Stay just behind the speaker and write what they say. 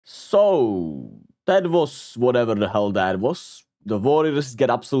So, that was whatever the hell that was. The Warriors get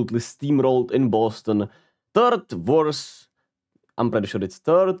absolutely steamrolled in Boston. Third worst. I'm pretty sure it's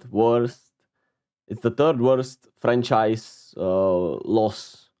third worst. It's the third worst franchise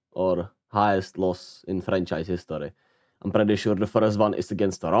loss or highest loss in franchise history. I'm pretty sure the first one is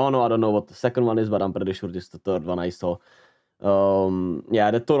against Toronto. I don't know what the second one is, but I'm pretty sure this is the third one I saw.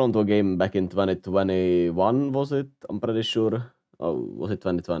 Yeah, the Toronto game back in 2021, was it? I'm pretty sure. Oh, was it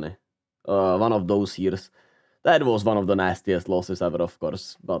 2020? One of those years. That was one of the nastiest losses ever, of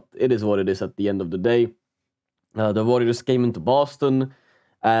course. But it is what it is at the end of the day. The Warriors came into Boston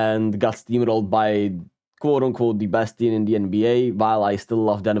and got steamrolled by quote-unquote the best team in the NBA. While I still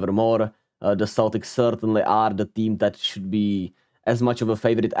love Denver more, the Celtics certainly are the team that should be as much of a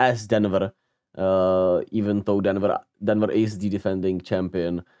favorite as Denver. Even though Denver is the defending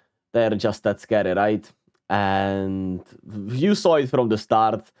champion, they're just that scary, right? And you saw it from the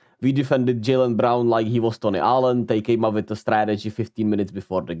start. We defended Jaylen Brown like he was Tony Allen. They came up with a strategy 15 minutes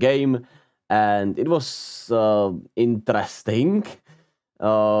before the game, and it was interesting.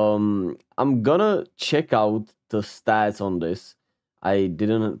 I'm gonna check out the stats on this. I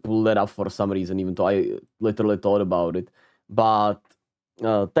didn't pull that up for some reason, even though I literally thought about it. But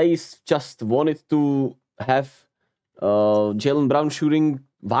Tays just wanted to have Jaylen Brown shooting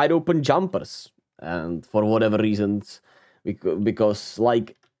wide open jumpers, and for whatever reasons, because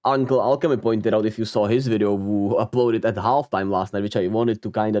like Uncle Alchemy pointed out, if you saw his video who uploaded at halftime last night, which I wanted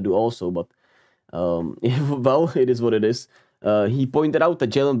to kind of do also, but well, it is what it is. He pointed out that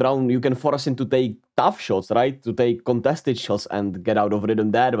Jaylen Brown, you can force him to take tough shots, right? To take contested shots and get out of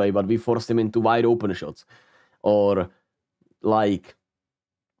rhythm that way, but we forced him into wide open shots. Or, like,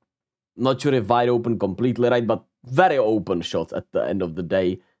 not sure if wide open completely right, but very open shots at the end of the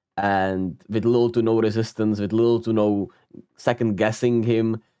day. And with little to no resistance, with little to no second guessing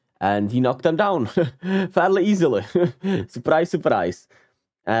him, and he knocked them down fairly easily. Surprise, surprise.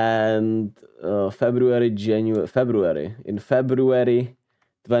 And February in February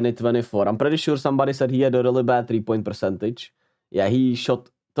 2024, I'm pretty sure somebody said he had a really bad 3-point percentage. Yeah, he shot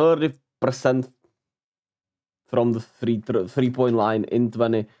 30% from the three-point line in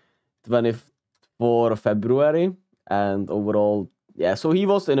 2024 February, and overall, yeah, so he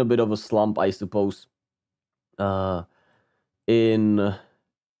was in a bit of a slump, I suppose, in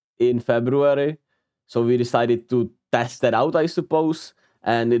February. So we decided to test that out, I suppose,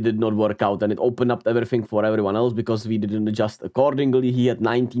 and it did not work out, and it opened up everything for everyone else because we didn't adjust accordingly. He had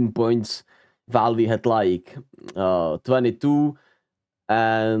 19 points, while we had like 22,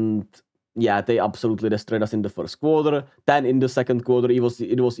 and yeah, they absolutely destroyed us in the first quarter. Then in the second quarter, it was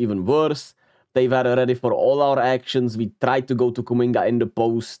even worse. They were ready for all our actions. We tried to go to Kuminga in the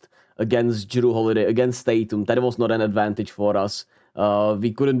post against Jrue Holiday, against Tatum. That was not an advantage for us.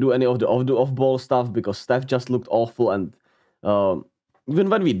 We couldn't do any of the off-ball stuff because Steph just looked awful, and even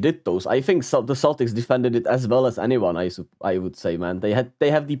when we did those, I think the Celtics defended it as well as anyone. I would say, man, they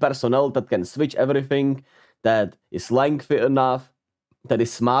have the personnel that can switch everything, that is lengthy enough, that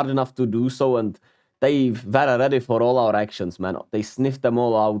is smart enough to do so, and they were ready for all our actions, man. They sniffed them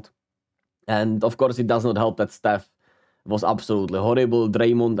all out, and of course, it does not help that Steph was absolutely horrible.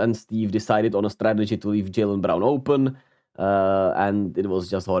 Draymond and Steve decided on a strategy to leave Jaylen Brown open, and it was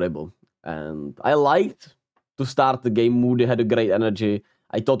just horrible. And I liked to start the game. Moody had a great energy.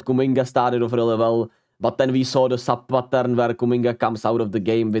 I thought Kuminga started off really well, but then we saw the sub-pattern where Kuminga comes out of the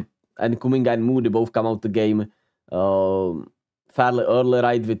game and Kuminga and Moody both come out the game fairly early,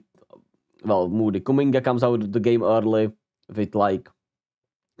 right? Moody. Kuminga comes out of the game early with like,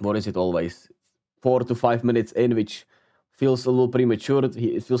 what is it always? 4 to 5 minutes in, which feels a little premature.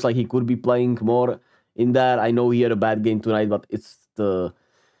 It feels like he could be playing more in there. I know he had a bad game tonight, but it's the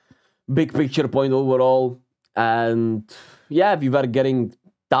big picture point overall. And yeah, we were getting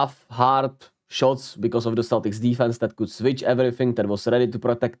tough, hard shots because of the Celtics defense that could switch everything, that was ready to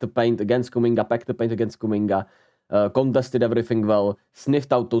protect the paint against Kuminga, pack the paint against Kuminga, contested everything well,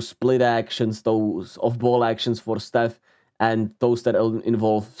 sniffed out those split actions, those off-ball actions for Steph, and those that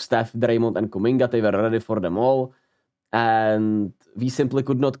involve Steph, Draymond, and Kuminga. They were ready for them all, and we simply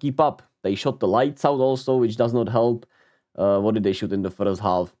could not keep up. They shot the lights out also, which does not help. What did they shoot in the first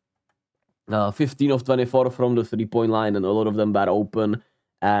half? 15 of 24 from the three-point line, and a lot of them were open.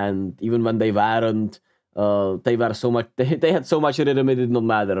 And even when they weren't, they had so much rhythm, it did not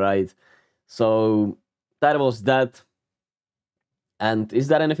matter, right? So that was that. And is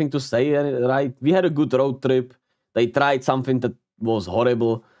there anything to say, right? We had a good road trip. They tried something that was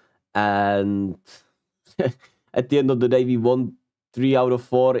horrible, and at the end of the day, we won 3 out of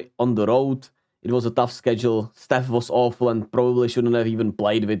 4 on the road. It was a tough schedule. Steph was awful and probably shouldn't have even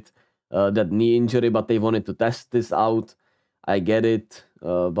played with that knee injury, but they wanted to test this out. I get it,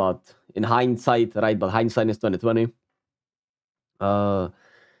 but in hindsight, right? But hindsight is 2020.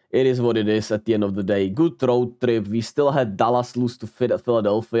 It is what it is at the end of the day. Good road trip. We still had Dallas lose to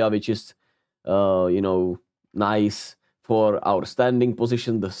Philadelphia, which is, nice for our standing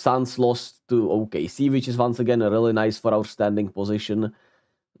position. The Suns lost to OKC, which is once again really nice for our standing position.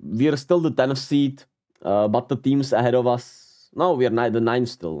 We're still the 10th seed, but the teams ahead of us. No, we're the 9th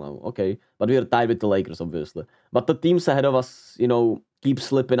still now. Okay, but we're tied with the Lakers, obviously. But the teams ahead of us, keep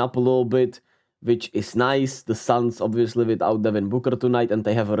slipping up a little bit, which is nice. The Suns, obviously, without Devin Booker tonight, and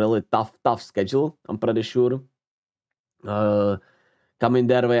they have a really tough schedule, I'm pretty sure. Coming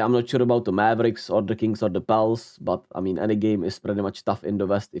their way, I'm not sure about the Mavericks or the Kings or the Pels, but I mean, any game is pretty much tough in the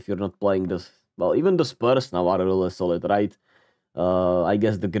West if you're not playing this. Well, even the Spurs now are really solid, right? I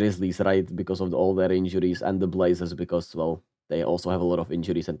guess the Grizzlies, right, because of all their injuries, and the Blazers because, well, they also have a lot of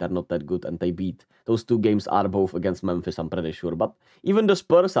injuries and they're not that good, and they beat. Those two games are both against Memphis, I'm pretty sure. But even the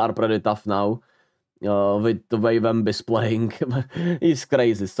Spurs are pretty tough now, with the way Wemby's playing. It's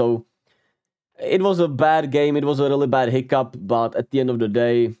crazy. So it was a bad game. It was a really bad hiccup, but at the end of the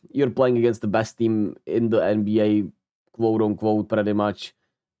day, you're playing against the best team in the NBA, quote unquote, pretty much.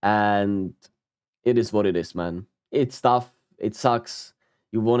 And it is what it is, man. It's tough. It sucks.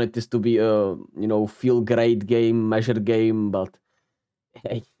 You wanted this to be a, feel great game, measure game, but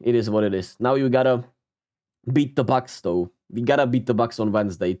hey, it is what it is. Now you gotta beat the Bucks, though. We gotta beat the Bucks on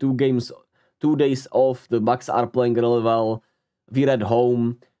Wednesday. 2 days off. The Bucks are playing really well. We're at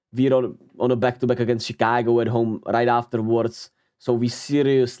home. We're on a back-to-back against Chicago at home right afterwards. So we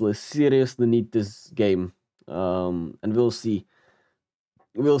seriously need this game. And we'll see.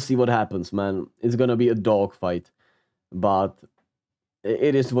 We'll see what happens, man. It's gonna be a dogfight. But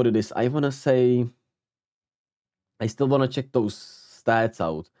it is what it is. I wanna say... I still wanna check those stats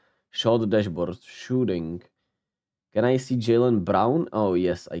out. Show the dashboard. Shooting. Can I see Jalen Brown? Oh,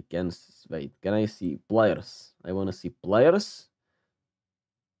 yes, I can. Wait, can I see players? I want to see players.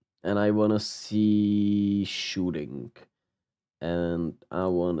 And I want to see shooting. And I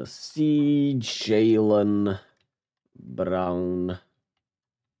want to see Jalen Brown.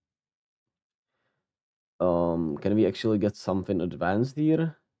 Can we actually get something advanced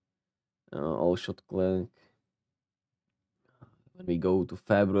here? All shot clock. When we go to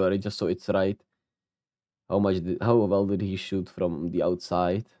February, just so it's right. How well did he shoot from the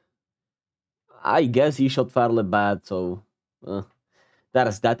outside? I guess he shot fairly bad, so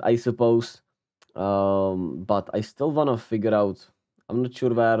there's that, I suppose. But I still wanna figure out. I'm not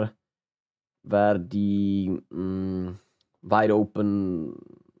sure where the wide open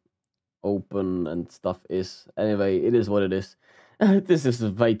and stuff is. Anyway, it is what it is. This is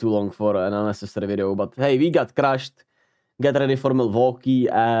way too long for an unnecessary video, but hey, we got crushed. Get ready for Milwaukee,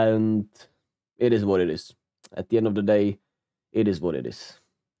 and it is what it is. At the end of the day, it is what it is.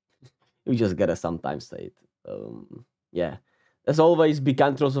 You just gotta sometimes say it. Yeah. As always, be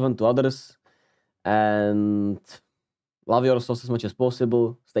kind to yourself and to others, and love yourselves as much as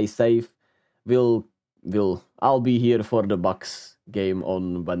possible. Stay safe. I'll be here for the Bucks game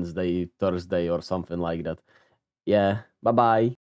on Wednesday, Thursday, or something like that. Yeah. Bye bye.